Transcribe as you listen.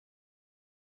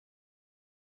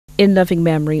In loving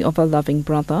memory of a loving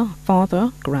brother,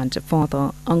 father,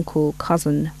 grandfather, uncle,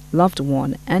 cousin, loved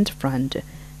one, and friend,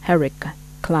 Herick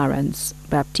Clarence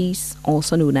Baptiste,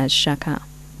 also known as Shaka.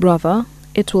 Brother,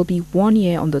 it will be 1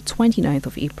 year on the 29th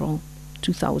of April,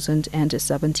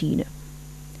 2017.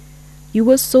 You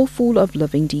were so full of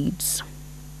loving deeds,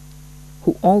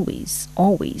 who always,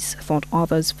 always thought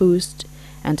others first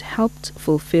and helped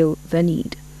fulfill their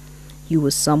need. You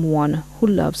were someone who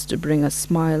loves to bring a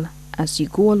smile as you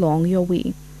go along your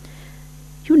way.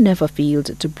 You never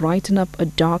failed to brighten up a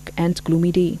dark and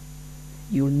gloomy day.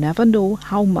 You'll never know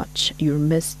how much you're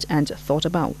missed and thought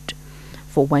about,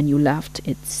 for when you left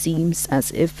it seems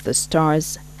as if the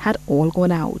stars had all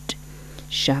gone out.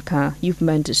 Shaka, you've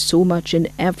meant so much in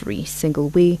every single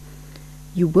way.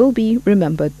 You will be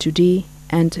remembered today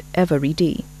and every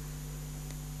day.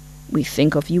 We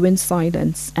think of you in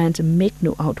silence and make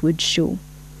no outward show.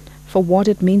 For what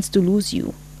it means to lose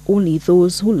you, only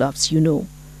those who loves you know.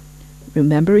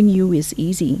 Remembering you is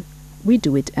easy. We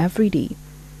do it every day.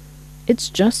 It's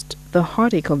just the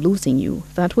heartache of losing you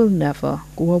that will never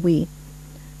go away.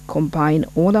 Combine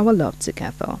all our love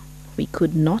together. We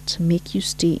could not make you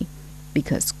stay,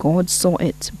 because God saw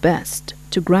it best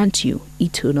to grant you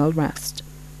eternal rest.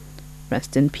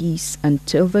 Rest in peace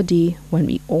until the day when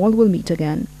we all will meet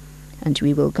again, and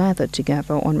we will gather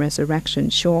together on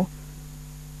resurrection shore.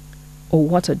 Oh,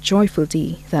 what a joyful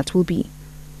day that will be.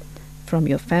 From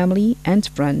your family and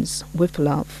friends with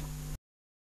love.